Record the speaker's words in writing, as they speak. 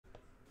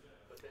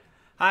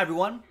Hi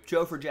everyone,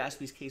 Joe for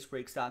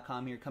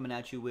JaspysCaseBreaks.com here, coming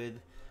at you with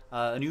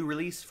a new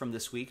release from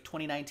this week,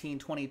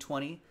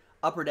 2019-2020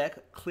 Upper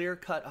Deck Clear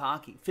Cut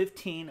Hockey,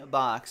 15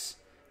 box,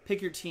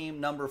 pick your team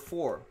number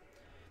 4.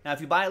 Now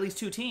if you buy at least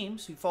 2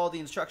 teams, you follow the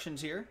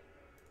instructions here,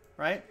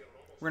 right?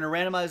 We're going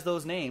to randomize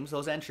those names,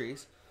 those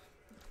entries.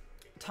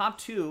 Top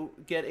 2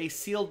 get a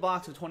sealed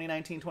box of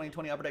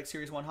 2019-2020 Upper Deck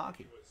Series 1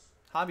 Hockey.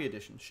 Hobby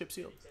Edition, ship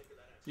sealed.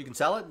 You can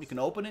sell it, you can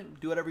open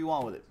it, do whatever you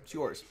want with it. It's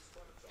yours.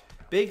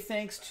 Big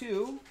thanks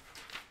to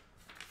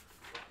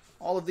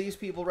all of these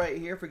people right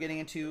here for getting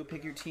into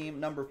pick your team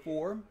number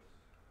 4.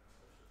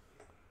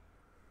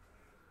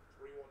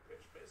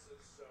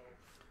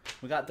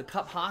 We got the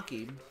Cup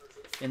Hockey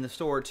in the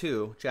store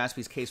too.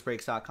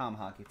 JaspysCaseBreaks.com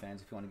hockey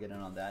fans, if you want to get in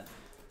on that.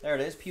 There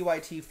it is,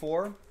 PYT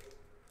 4.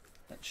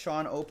 That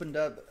Sean opened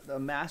up the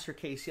master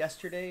case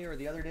yesterday or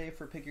the other day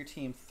for pick your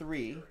team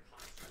 3.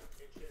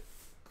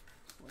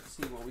 Let's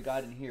see what we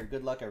got in here.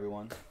 Good luck,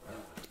 everyone.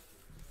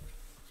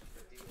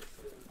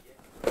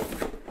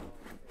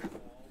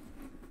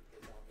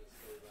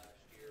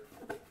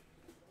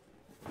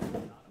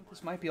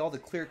 This might be all the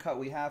clear cut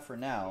we have for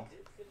now.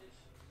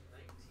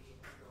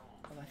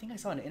 Well, I think I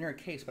saw an inner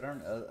case, but I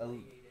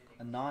don't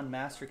a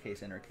non-master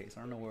case inner case. I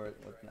don't know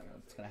what's going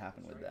to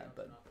happen with that,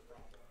 but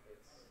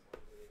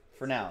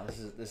for now,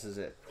 this is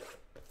it.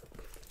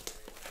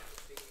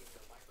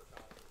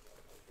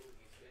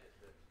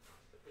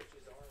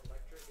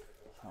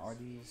 Are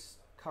these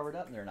covered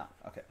up? They're not.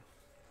 Okay.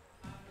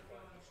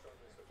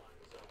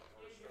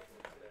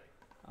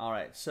 All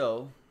right.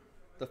 So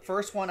the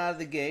first one out of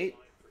the gate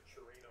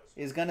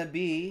is going to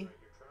be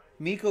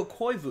Mikko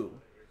Koivu,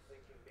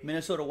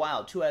 Minnesota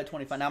Wild, 2 out of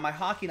 25. Now, my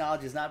hockey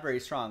knowledge is not very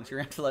strong, so you're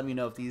going to have to let me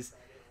know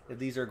if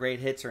these are great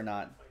hits or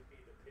not.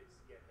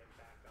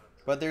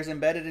 But there's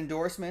embedded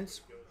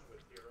endorsements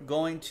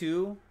going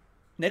to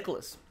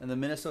Nicholas and the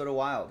Minnesota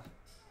Wild.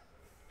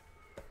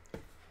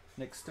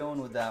 Nick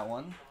Stone with that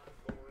one.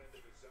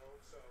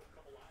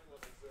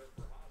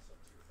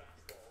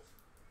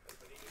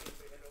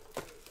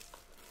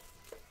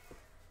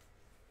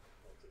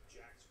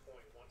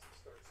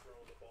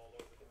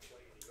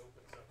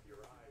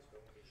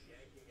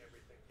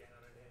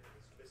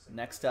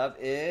 Next up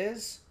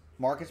is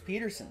Marcus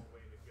Peterson,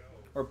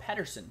 or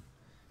Pettersson,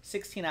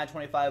 16 out of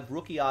 25,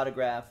 rookie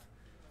autograph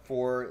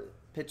for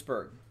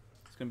Pittsburgh.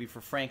 It's going to be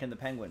for Frank and the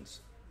Penguins.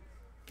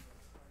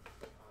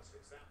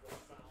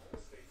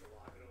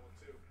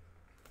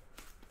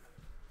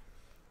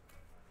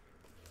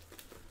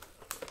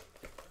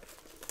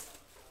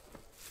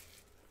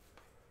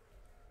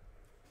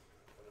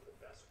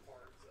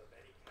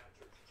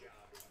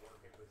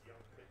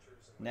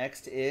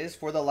 Next is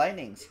for the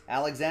Lightnings,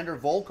 Alexander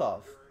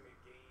Volkov.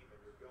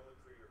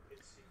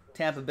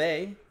 Tampa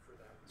Bay,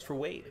 it's for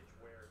Wade.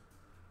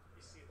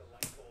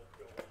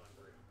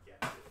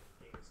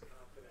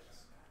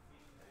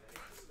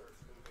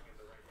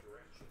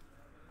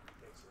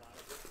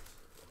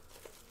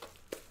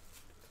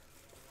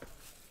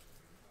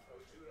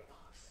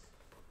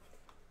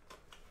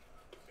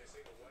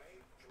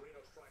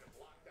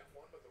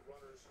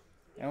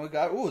 And we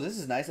got, ooh, this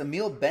is nice,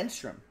 Emil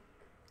Benstrom.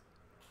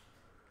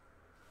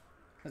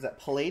 Is that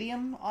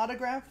Palladium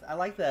autograph? I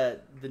like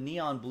the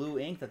neon blue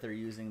ink that they're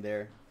using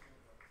there.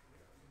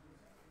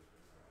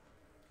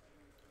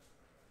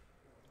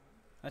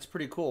 That's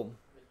pretty cool.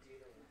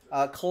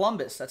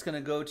 Columbus, that's going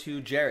to go to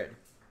Jared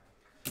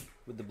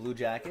with the Blue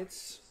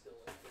Jackets.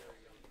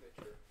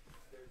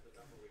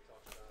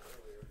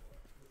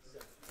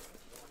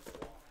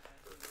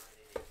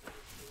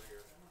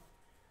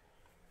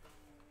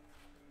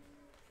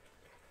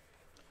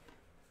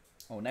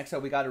 Oh, next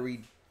up we got a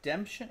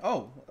redemption.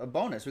 Oh, a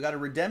bonus. We got a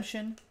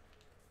redemption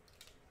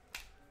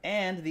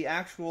and the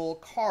actual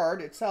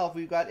card itself.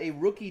 We've got a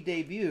rookie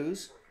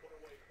debuts.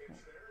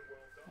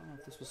 I don't know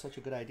if this was such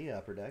a good idea,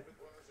 Upper Deck.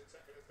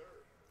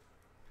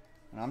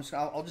 And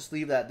I'll just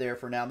leave that there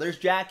for now. There's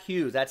Jack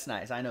Hughes. That's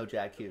nice. I know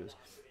Jack Hughes.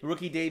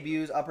 Rookie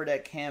debuts, Upper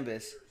Deck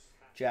canvas,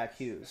 Jack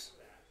Hughes.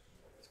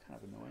 It's kind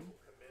of annoying.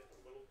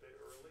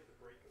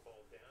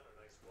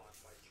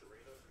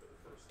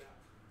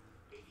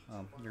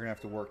 You're gonna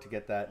have to work to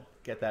get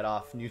that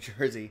off New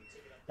Jersey.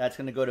 That's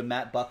gonna go to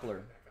Matt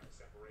Buckler.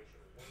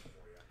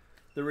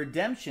 The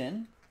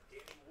redemption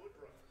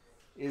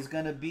is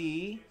gonna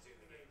be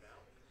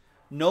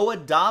Noah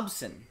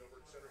Dobson.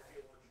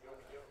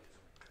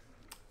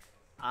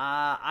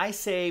 I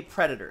say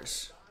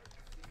Predators.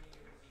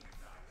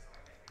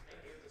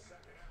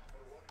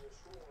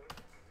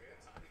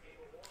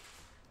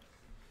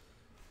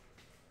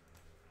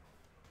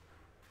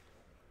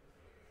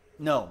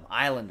 No,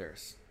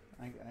 Islanders.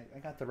 I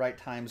got the right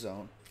time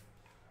zone.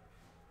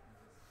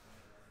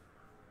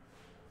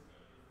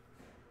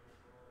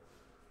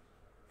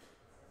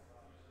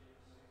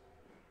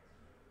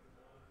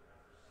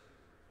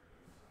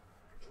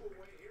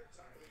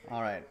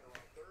 All right.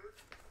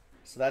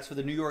 So that's for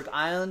the New York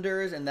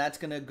Islanders, and that's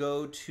going to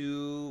go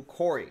to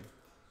Corey.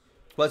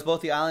 Well, it's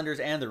both the Islanders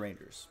and the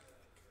Rangers.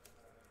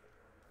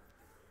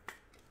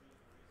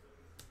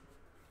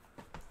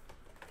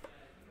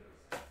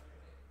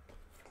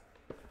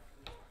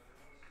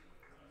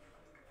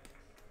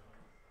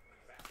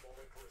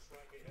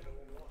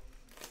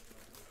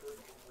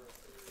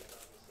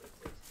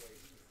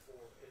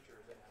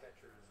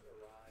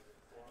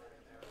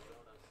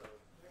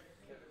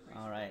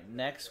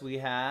 next we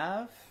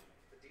have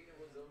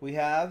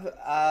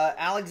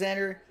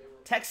Alexander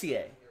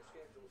Texier,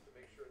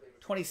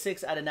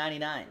 26 out of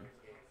 99.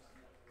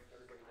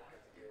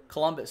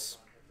 Columbus.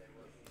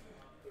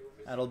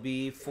 That'll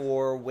be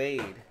for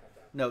Wade.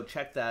 No,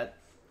 check that.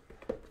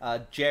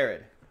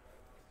 Jared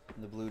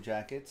in the Blue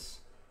Jackets.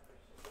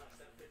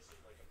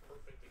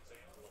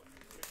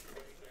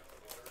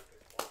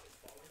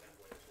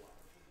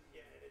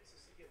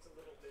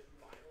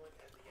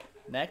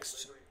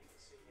 Next,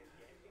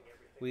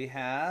 we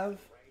have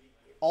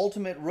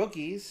Ultimate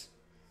Rookies,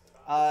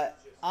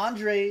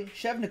 Andrei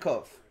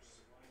Shevnikov.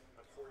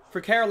 For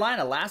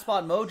Carolina, Last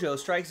Spot Mojo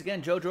strikes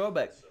again. Joe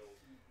Drobek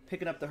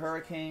picking up the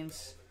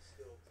Hurricanes,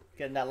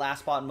 getting that Last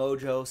Spot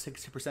Mojo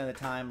 60% of the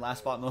time. Last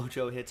Spot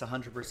Mojo hits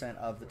 100%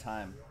 of the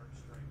time.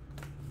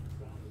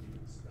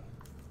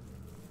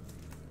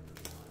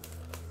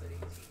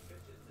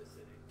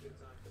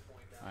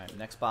 All right,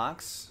 next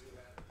box.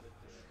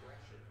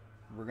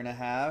 We're going to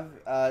have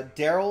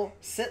Daryl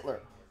Sittler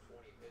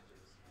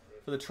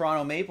for the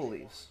Toronto Maple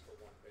Leafs.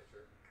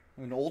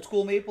 An old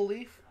school Maple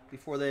Leaf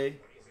before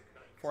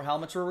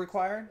helmets were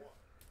required.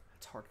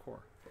 That's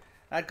hardcore.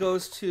 That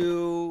goes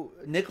to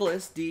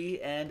Nicholas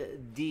D and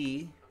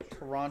D,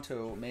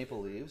 Toronto Maple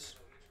Leafs.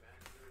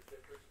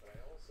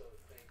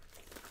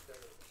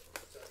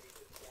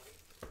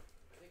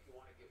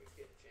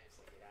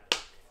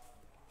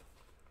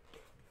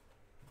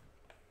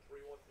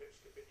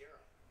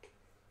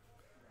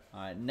 All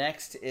right,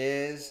 next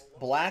is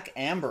Black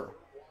Amber.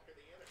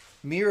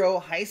 Miro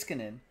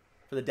Heiskanen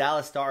for the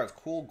Dallas Stars.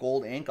 Cool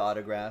gold ink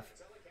autograph.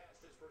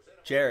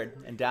 Jared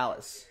and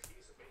Dallas.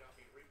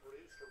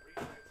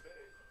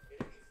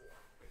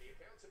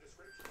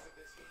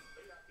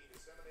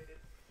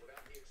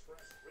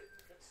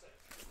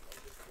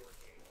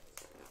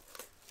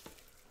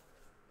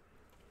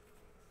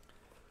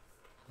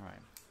 All right.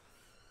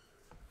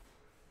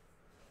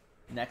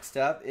 Next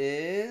up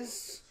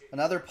is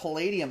another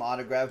Palladium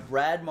autograph,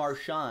 Brad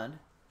Marchand.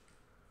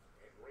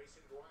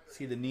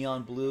 See the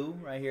neon blue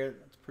right here?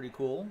 That's pretty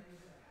cool.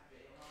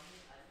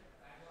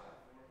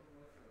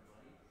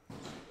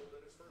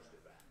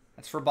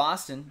 That's for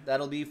Boston.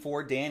 That'll be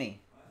for Danny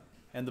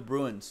and the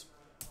Bruins.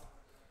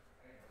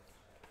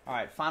 All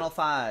right, final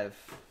five.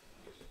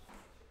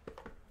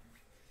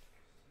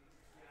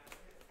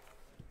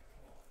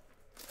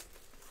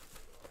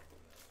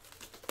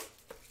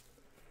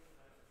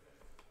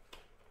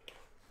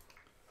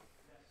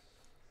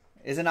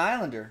 Is an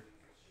Islander.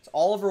 It's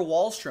Oliver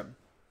Wahlstrom.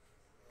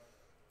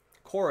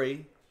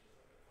 Corey,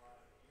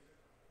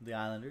 the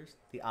Islanders,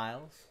 the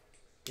Isles,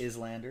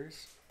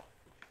 Islanders.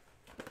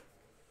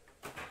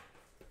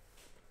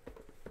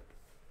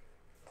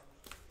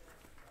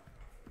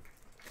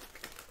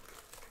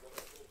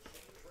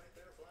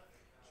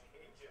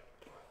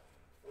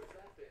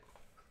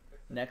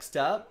 Next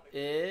up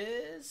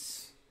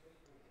is,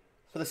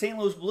 for the St.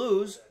 Louis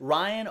Blues,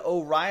 Ryan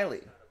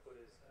O'Reilly.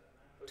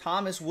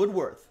 Thomas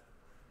Woodworth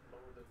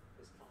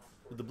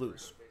with the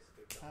Blues.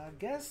 I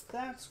guess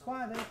that's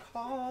why they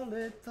call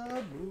it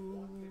the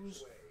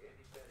Blues.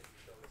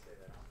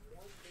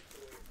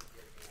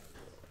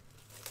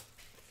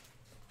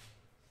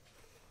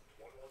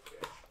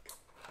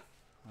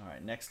 All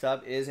right, next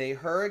up is a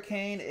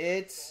Hurricane.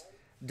 It's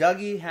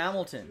Dougie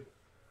Hamilton,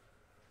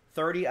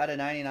 30 out of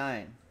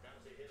 99.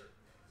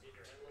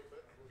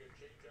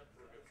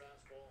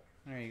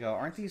 There you go.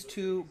 Aren't these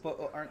two?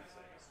 Aren't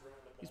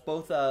these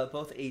both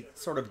a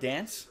sort of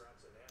dance?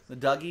 The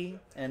Dougie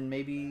and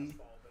maybe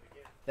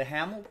the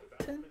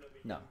Hamilton?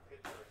 No,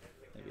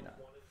 maybe not.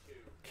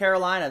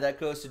 Carolina, that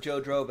goes to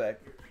Joe Drobek.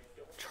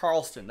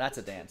 Charleston, that's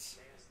a dance.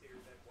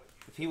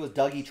 If he was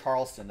Dougie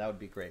Charleston, that would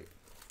be great.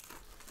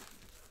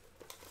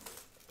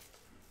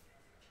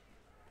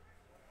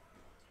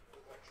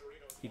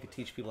 He could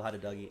teach people how to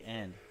Dougie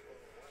and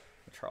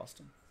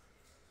Charleston.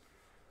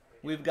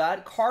 We've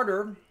got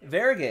Carter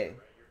Verge,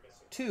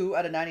 2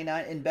 out of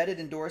 99 embedded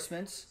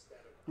endorsements,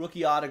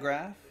 rookie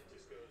autograph.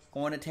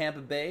 Going to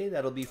Tampa Bay,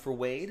 that'll be for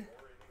Wade.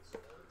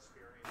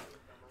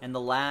 And the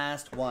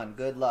last one,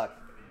 good luck.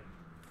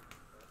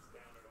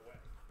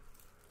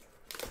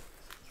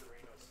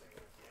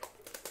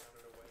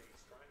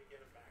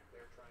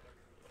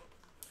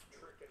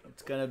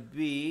 It's going to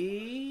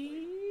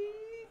be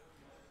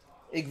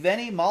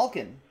Evgeny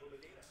Malkin,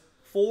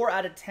 4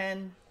 out of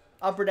 10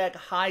 Upper Deck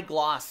high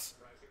gloss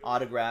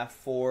autograph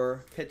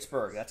for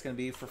Pittsburgh. That's going to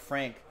be for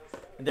Frank.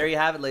 And there you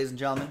have it, ladies and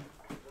gentlemen.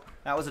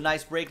 That was a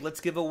nice break. Let's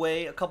give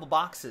away a couple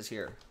boxes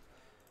here.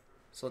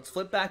 So let's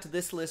flip back to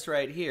this list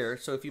right here.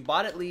 So if you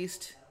bought at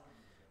least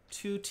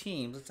 2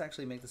 teams, let's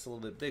actually make this a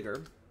little bit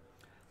bigger.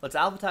 Let's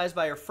alphabetize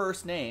by your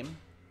first name.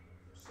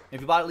 If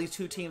you bought at least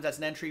 2 teams, that's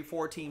an entry.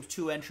 4 teams,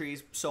 2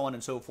 entries, so on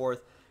and so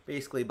forth.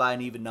 Basically, by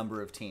an even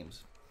number of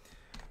teams.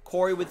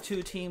 Corey with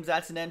 2 teams,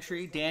 that's an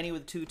entry. Danny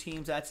with 2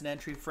 teams, that's an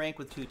entry. Frank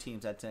with 2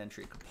 teams, that's an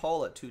entry.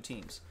 Capola, 2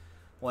 teams,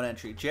 1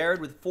 entry. Jared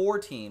with 4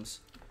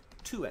 teams,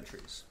 2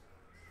 entries.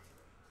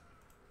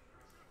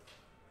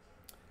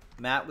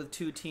 Matt with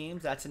 2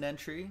 teams, that's an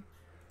entry.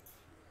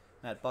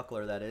 Matt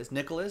Buckler, that is.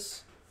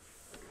 Nicholas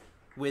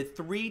with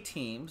 3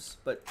 teams,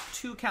 but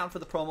 2 count for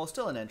the promo,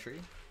 still an entry.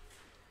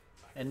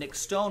 And Nick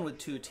Stone with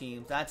 2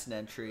 teams, that's an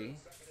entry.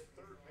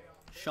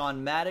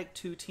 Sean Maddock,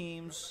 2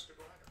 teams,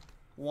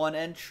 1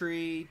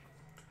 entry.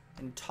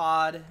 And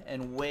Todd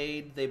and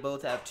Wade, they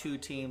both have 2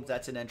 teams,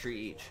 that's an entry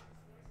each.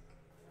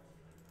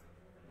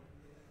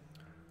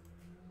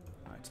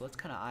 All right, so let's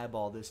kind of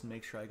eyeball this and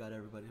make sure I got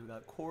everybody. We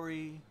got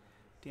Corey,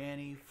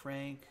 Danny,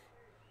 Frank,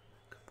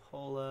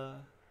 Capola,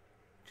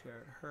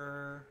 Jared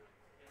Herr,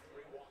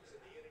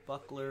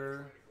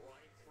 Buckler,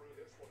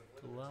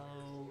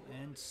 Glow,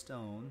 and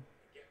Stone.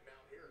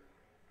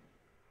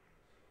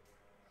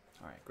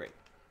 All right, great.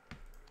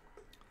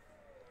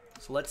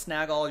 So let's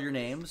snag all your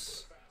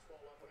names.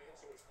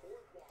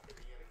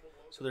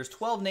 So there's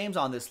 12 names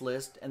on this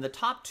list, and the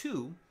top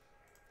 2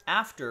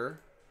 after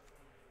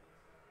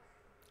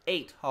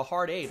 8, a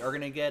hard 8, are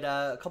going to get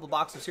a couple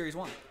boxes of Series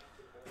 1.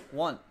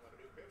 1,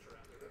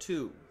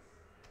 2,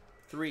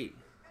 3,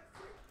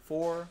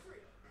 4,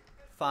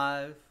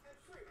 5,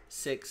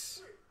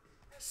 6,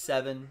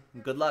 7.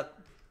 Good luck.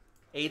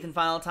 8th and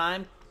final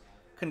time.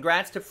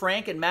 Congrats to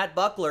Frank and Matt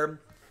Buckler.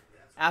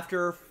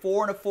 After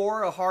 4 and a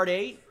 4, a hard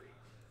 8.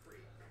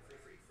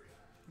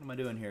 What am I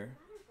doing here?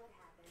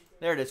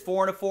 There it is.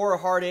 4 and a 4, a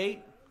hard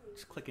 8.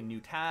 Just clicking new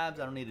tabs.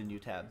 I don't need a new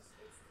tab.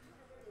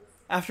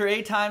 After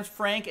 8 times,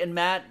 Frank and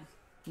Matt,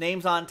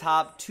 names on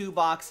top, 2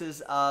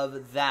 boxes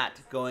of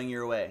that going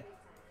your way.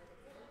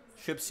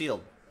 Ship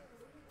sealed.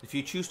 If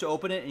you choose to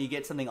open it and you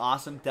get something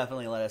awesome,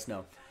 definitely let us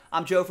know.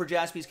 I'm Joe for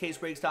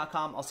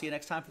JaspysCaseBreaks.com. I'll see you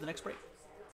next time for the next break.